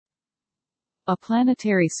A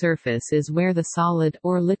planetary surface is where the solid,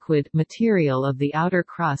 or liquid, material of the outer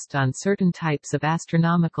crust on certain types of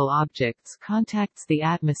astronomical objects contacts the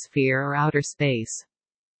atmosphere or outer space.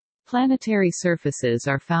 Planetary surfaces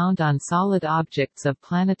are found on solid objects of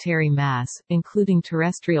planetary mass, including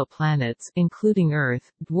terrestrial planets including Earth,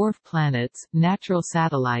 dwarf planets, natural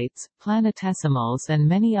satellites, planetesimals and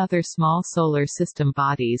many other small solar system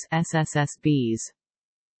bodies SSSBs.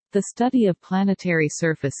 The study of planetary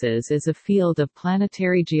surfaces is a field of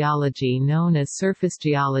planetary geology known as surface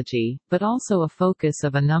geology, but also a focus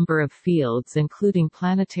of a number of fields including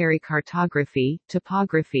planetary cartography,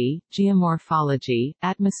 topography, geomorphology,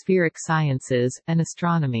 atmospheric sciences, and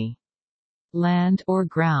astronomy. Land, or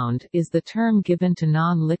ground, is the term given to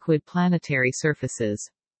non-liquid planetary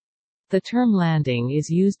surfaces. The term landing is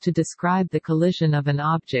used to describe the collision of an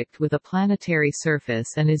object with a planetary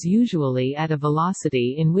surface and is usually at a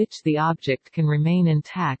velocity in which the object can remain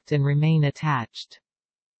intact and remain attached.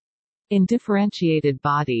 In differentiated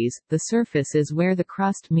bodies, the surface is where the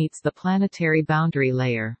crust meets the planetary boundary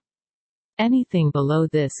layer. Anything below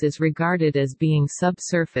this is regarded as being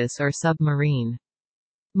subsurface or submarine.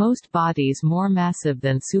 Most bodies more massive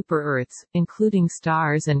than super-Earths, including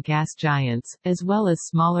stars and gas giants, as well as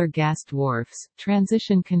smaller gas dwarfs,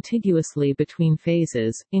 transition contiguously between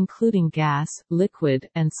phases, including gas, liquid,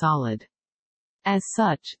 and solid. As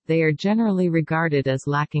such, they are generally regarded as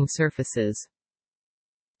lacking surfaces.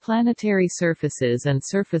 Planetary surfaces and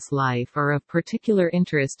surface life are of particular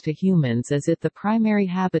interest to humans as it the primary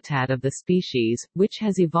habitat of the species, which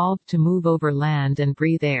has evolved to move over land and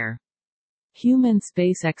breathe air. Human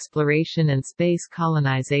space exploration and space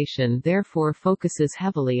colonization therefore focuses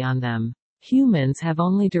heavily on them. Humans have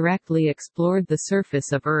only directly explored the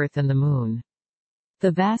surface of Earth and the Moon.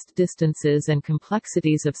 The vast distances and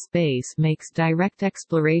complexities of space makes direct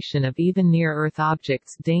exploration of even near-Earth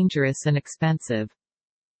objects dangerous and expensive.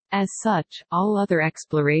 As such, all other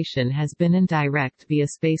exploration has been indirect via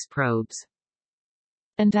space probes.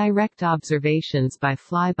 And direct observations by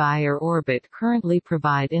flyby or orbit currently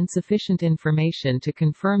provide insufficient information to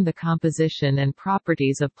confirm the composition and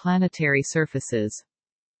properties of planetary surfaces.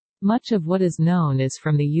 Much of what is known is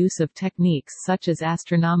from the use of techniques such as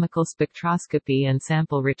astronomical spectroscopy and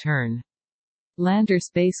sample return. Lander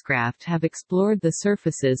spacecraft have explored the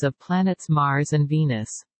surfaces of planets Mars and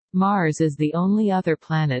Venus. Mars is the only other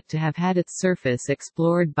planet to have had its surface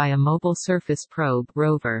explored by a mobile surface probe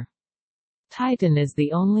rover. Titan is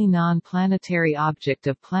the only non-planetary object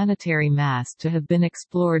of planetary mass to have been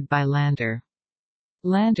explored by lander.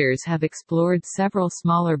 Landers have explored several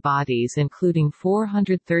smaller bodies including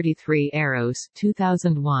 433 Eros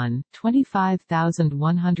 2001,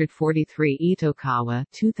 25143 Itokawa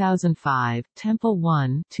 2005, Temple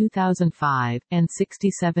 1 2005, and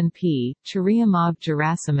 67P,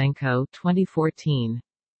 Churyumov-Gerasimenko 2014.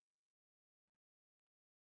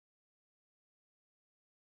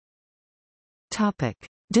 Topic: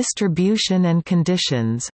 Distribution and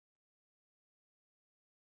conditions.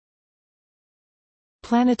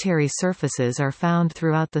 Planetary surfaces are found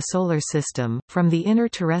throughout the Solar System, from the inner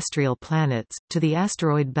terrestrial planets, to the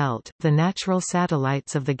asteroid belt, the natural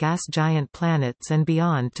satellites of the gas giant planets and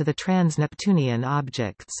beyond to the trans-Neptunian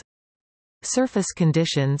objects. Surface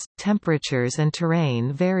conditions, temperatures and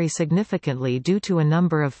terrain vary significantly due to a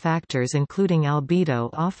number of factors including albedo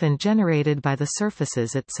often generated by the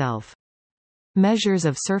surfaces itself. Measures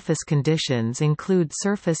of surface conditions include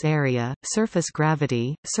surface area, surface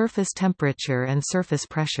gravity, surface temperature and surface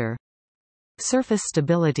pressure. Surface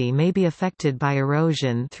stability may be affected by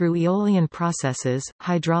erosion through aeolian processes,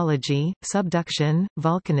 hydrology, subduction,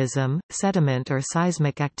 volcanism, sediment or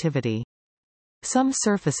seismic activity. Some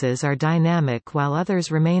surfaces are dynamic while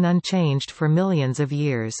others remain unchanged for millions of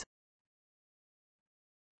years.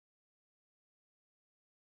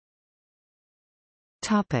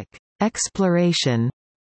 Topic: Exploration.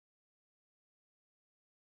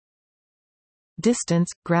 Distance,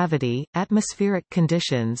 gravity, atmospheric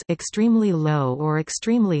conditions, extremely low or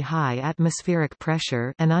extremely high atmospheric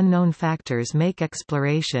pressure, and unknown factors make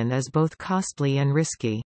exploration as both costly and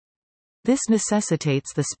risky. This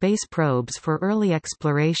necessitates the space probes for early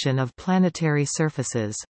exploration of planetary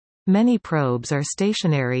surfaces. Many probes are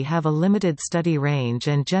stationary, have a limited study range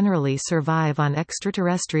and generally survive on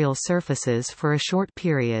extraterrestrial surfaces for a short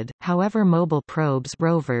period, however mobile probes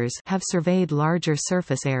rovers have surveyed larger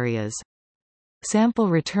surface areas. Sample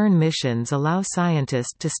return missions allow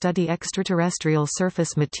scientists to study extraterrestrial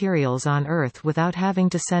surface materials on Earth without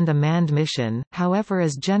having to send a manned mission, however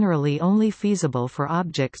is generally only feasible for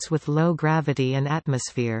objects with low gravity and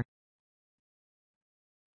atmosphere.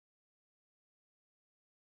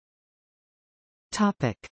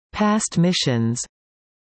 Past missions.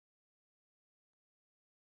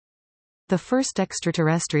 The first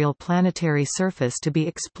extraterrestrial planetary surface to be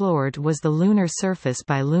explored was the lunar surface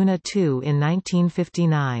by Luna 2 in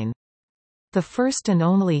 1959. The first and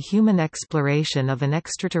only human exploration of an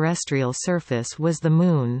extraterrestrial surface was the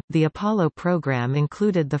Moon. The Apollo program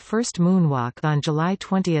included the first moonwalk on July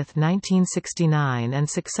 20, 1969, and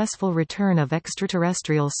successful return of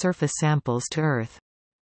extraterrestrial surface samples to Earth.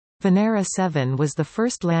 Venera 7 was the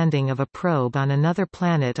first landing of a probe on another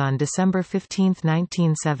planet on December 15,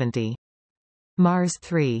 1970. Mars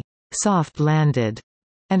 3 soft landed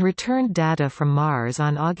and returned data from Mars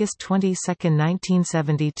on August 22,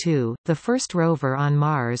 1972. The first rover on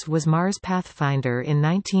Mars was Mars Pathfinder in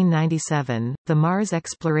 1997. The Mars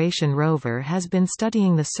Exploration Rover has been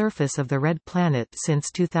studying the surface of the Red Planet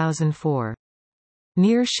since 2004.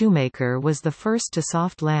 Near Shoemaker was the first to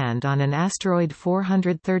soft land on an asteroid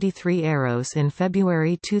 433 Eros in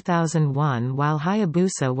February 2001, while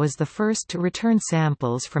Hayabusa was the first to return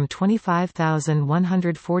samples from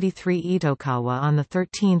 25,143 Itokawa on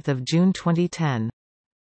 13 June 2010.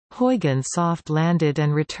 Huygens soft landed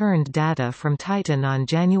and returned data from Titan on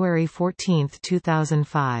January 14,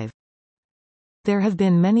 2005. There have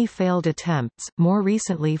been many failed attempts, more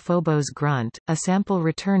recently Phobos Grunt, a sample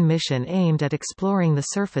return mission aimed at exploring the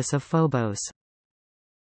surface of Phobos.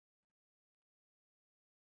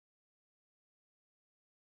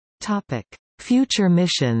 Future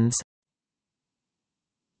missions.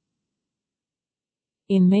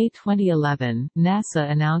 In May 2011, NASA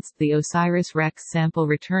announced the OSIRIS-REx sample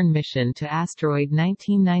return mission to asteroid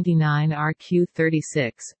 1999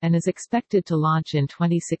 RQ-36, and is expected to launch in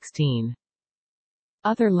 2016.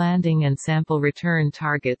 Other landing and sample return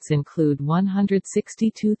targets include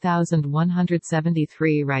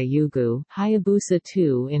 162,173 Ryugu, Hayabusa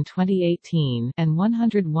 2 in 2018, and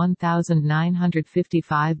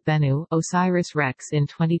 101,955 Bennu, OSIRIS-REx in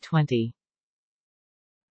 2020.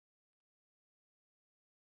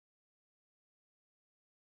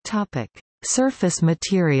 Topic: Surface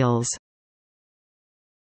materials.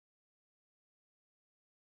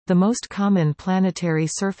 The most common planetary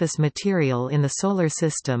surface material in the Solar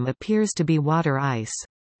System appears to be water ice.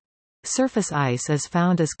 Surface ice is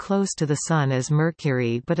found as close to the Sun as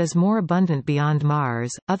Mercury but is more abundant beyond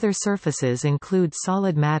Mars. Other surfaces include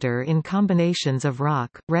solid matter in combinations of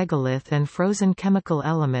rock, regolith, and frozen chemical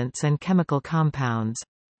elements and chemical compounds.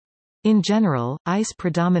 In general, ice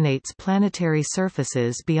predominates planetary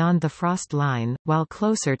surfaces beyond the frost line, while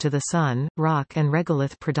closer to the Sun, rock and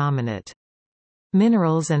regolith predominate.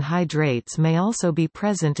 Minerals and hydrates may also be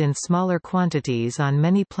present in smaller quantities on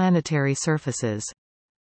many planetary surfaces.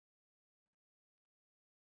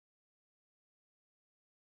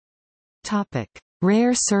 Topic: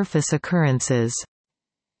 Rare surface occurrences.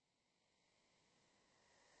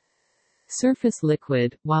 Surface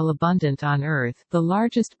liquid, while abundant on Earth, the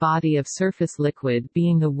largest body of surface liquid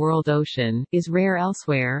being the world ocean, is rare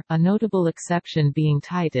elsewhere, a notable exception being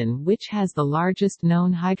Titan, which has the largest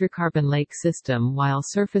known hydrocarbon lake system, while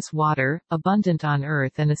surface water, abundant on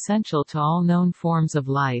Earth and essential to all known forms of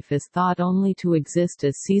life, is thought only to exist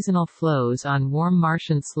as seasonal flows on warm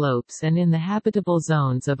Martian slopes and in the habitable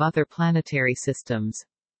zones of other planetary systems.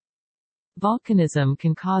 Volcanism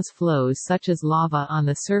can cause flows such as lava on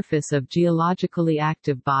the surface of geologically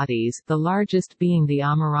active bodies, the largest being the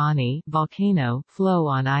Amarani volcano flow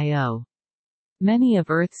on Io. Many of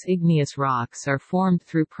Earth's igneous rocks are formed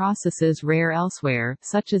through processes rare elsewhere,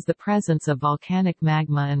 such as the presence of volcanic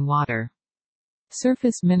magma and water.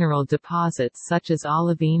 Surface mineral deposits such as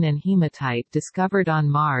olivine and hematite discovered on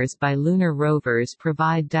Mars by lunar rovers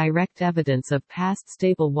provide direct evidence of past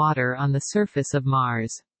stable water on the surface of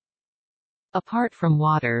Mars. Apart from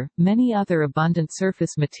water, many other abundant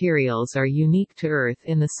surface materials are unique to Earth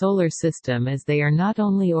in the Solar System, as they are not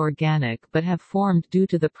only organic but have formed due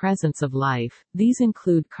to the presence of life. These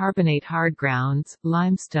include carbonate hard grounds,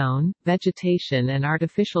 limestone, vegetation and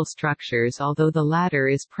artificial structures, although the latter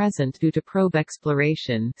is present due to probe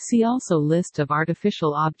exploration. See also List of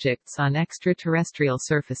artificial objects on extraterrestrial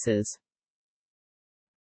surfaces.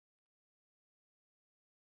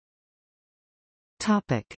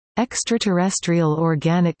 Topic: Extraterrestrial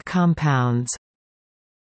organic compounds.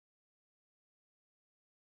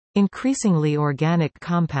 Increasingly organic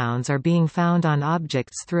compounds are being found on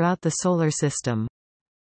objects throughout the Solar System.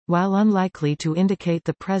 While unlikely to indicate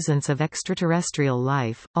the presence of extraterrestrial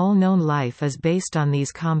life, all known life is based on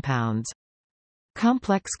these compounds.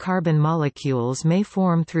 Complex carbon molecules may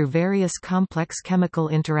form through various complex chemical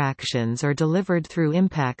interactions or delivered through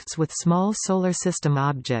impacts with small Solar System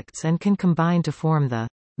objects and can combine to form the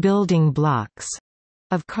building blocks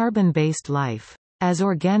of carbon-based life. As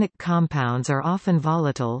organic compounds are often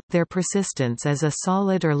volatile, their persistence as a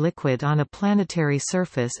solid or liquid on a planetary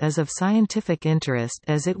surface is of scientific interest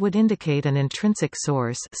as it would indicate an intrinsic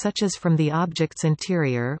source such as from the object's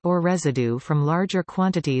interior or residue from larger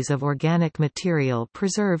quantities of organic material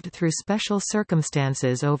preserved through special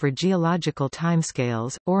circumstances over geological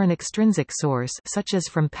timescales, or an extrinsic source such as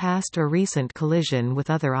from past or recent collision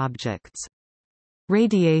with other objects.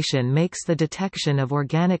 Radiation makes the detection of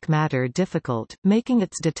organic matter difficult, making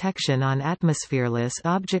its detection on atmosphereless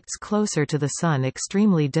objects closer to the Sun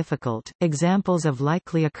extremely difficult. Examples of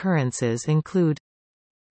likely occurrences include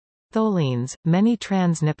tholins, many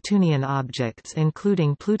trans-Neptunian objects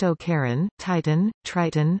including Pluto-Charon, Titan,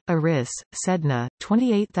 Triton, Eris, Sedna,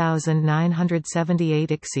 28,978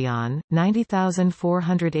 Ixion,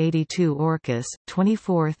 90,482 Orcus,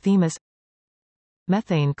 24 Themis,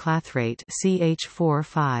 methane clathrate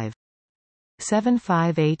CH4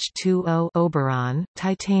 75H2O Oberon,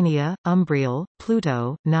 Titania, Umbriel,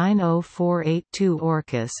 Pluto, 90482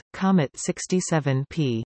 Orcus, Comet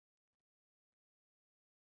 67P.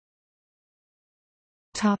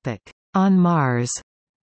 On Mars.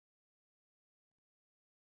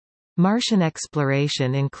 Martian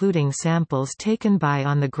exploration including samples taken by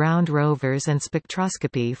on-the-ground rovers and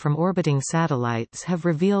spectroscopy from orbiting satellites have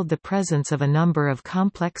revealed the presence of a number of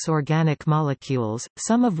complex organic molecules,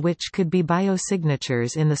 some of which could be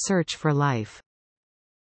biosignatures in the search for life.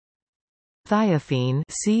 Thiophene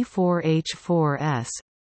C4H4S,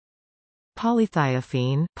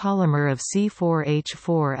 polythiophene polymer of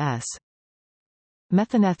C4H4S,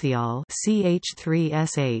 methanethiol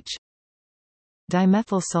CH3SH,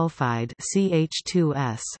 dimethyl sulfide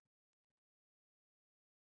CH2S.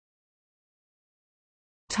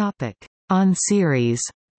 Topic: On Ceres.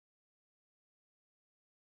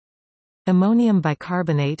 Ammonium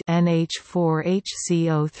bicarbonate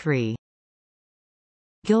NH4HCO3.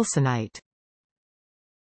 Gilsonite.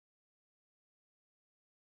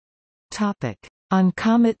 Topic: On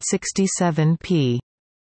Comet 67P.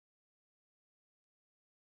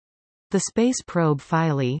 The space probe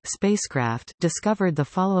Philae spacecraft discovered the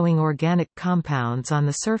following organic compounds on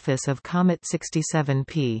the surface of Comet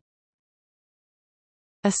 67P.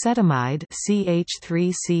 Acetamide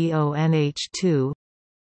CH3CONH2,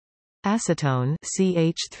 acetone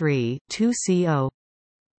CH3 2CO,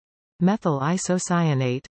 methyl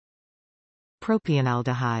isocyanate,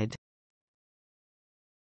 propionaldehyde.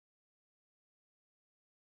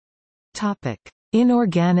 Topic: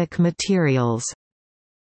 Inorganic materials.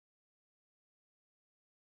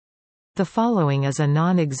 The following is a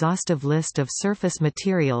non-exhaustive list of surface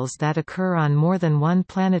materials that occur on more than one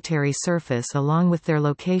planetary surface along with their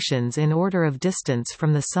locations in order of distance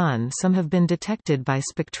from the Sun. Some have been detected by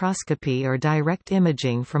spectroscopy or direct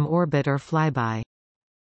imaging from orbit or flyby.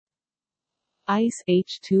 Ice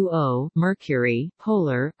H2O, Mercury,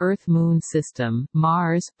 polar, Earth-Moon system,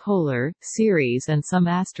 Mars, polar, Ceres and some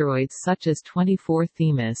asteroids such as 24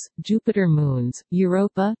 Themis, Jupiter moons,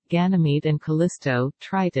 Europa, Ganymede and Callisto,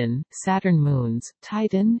 Triton, Saturn moons,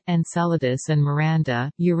 Titan, Enceladus and Miranda,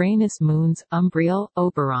 Uranus moons, Umbriel,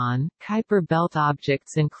 Oberon, Kuiper belt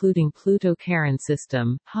objects including Pluto-Charon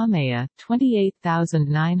system, Haumea,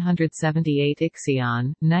 28,978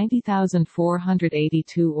 Ixion,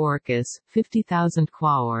 90,482 Orcus, 50,000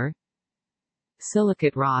 Quaoar,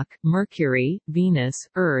 silicate rock, Mercury, Venus,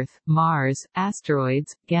 Earth, Mars,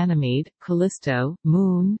 asteroids, Ganymede, Callisto,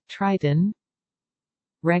 Moon, Triton,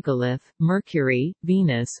 regolith, Mercury,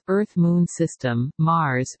 Venus, Earth-Moon system,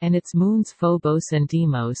 Mars and its moons Phobos and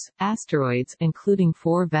Deimos, asteroids including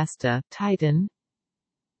 4 Vesta, Titan,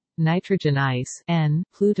 nitrogen ice N,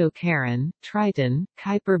 Pluto-Charon, Triton,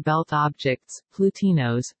 Kuiper belt objects,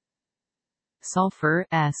 Plutinos, sulfur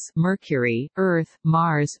S, Mercury, Earth,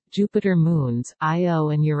 Mars, Jupiter moons, Io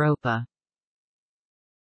and Europa.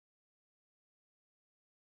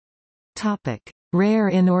 Topic: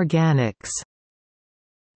 Rare inorganics.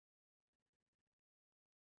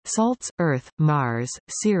 Salts, Earth, Mars,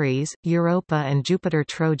 Ceres, Europa and Jupiter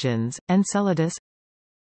Trojans, Enceladus.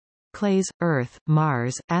 Clays, Earth,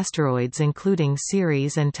 Mars, asteroids including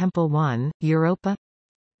Ceres and Tempel 1, Europa.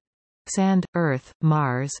 Sand, Earth,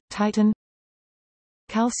 Mars, Titan.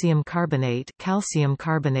 Calcium carbonate,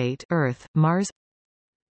 Earth, Mars.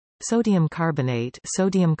 Sodium carbonate,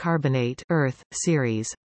 Earth,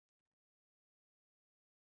 Ceres.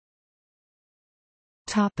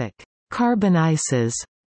 Topic: Carbon ices.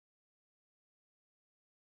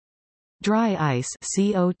 Dry ice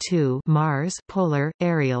CO2 Mars, polar,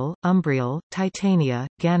 Ariel, Umbriel, Titania,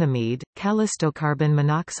 Ganymede, Callisto. Carbon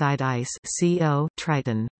monoxide ice CO,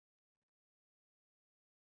 Triton.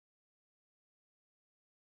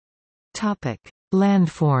 Topic: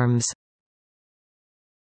 Landforms.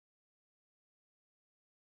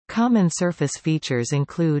 Common surface features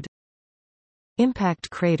include impact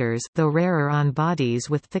craters, though rarer on bodies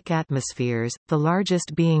with thick atmospheres, the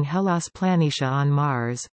largest being Hellas Planitia on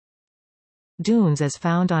Mars. Dunes as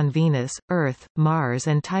found on Venus, Earth, Mars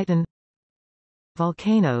and Titan.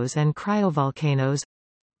 Volcanoes and cryovolcanoes.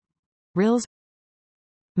 Rills.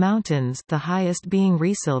 Mountains, the highest being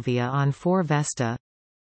Resilvia on 4 Vesta.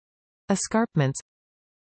 Escarpments.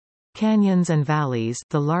 Canyons and valleys,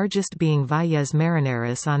 the largest being Valles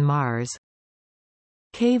Marineris on Mars.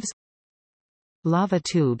 Caves. Lava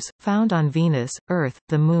tubes, found on Venus, Earth,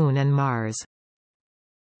 the Moon and Mars.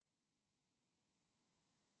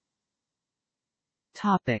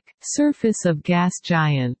 Topic: Surface of gas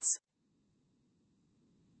giants.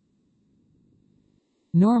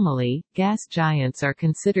 Normally, gas giants are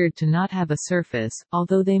considered to not have a surface,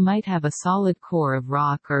 although they might have a solid core of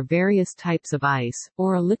rock or various types of ice,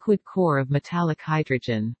 or a liquid core of metallic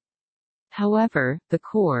hydrogen. However, the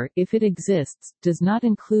core, if it exists, does not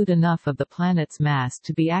include enough of the planet's mass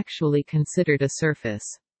to be actually considered a surface.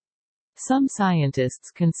 Some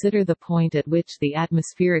scientists consider the point at which the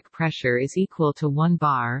atmospheric pressure is equal to 1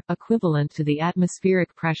 bar, equivalent to the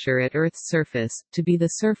atmospheric pressure at Earth's surface, to be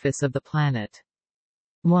the surface of the planet.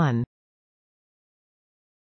 1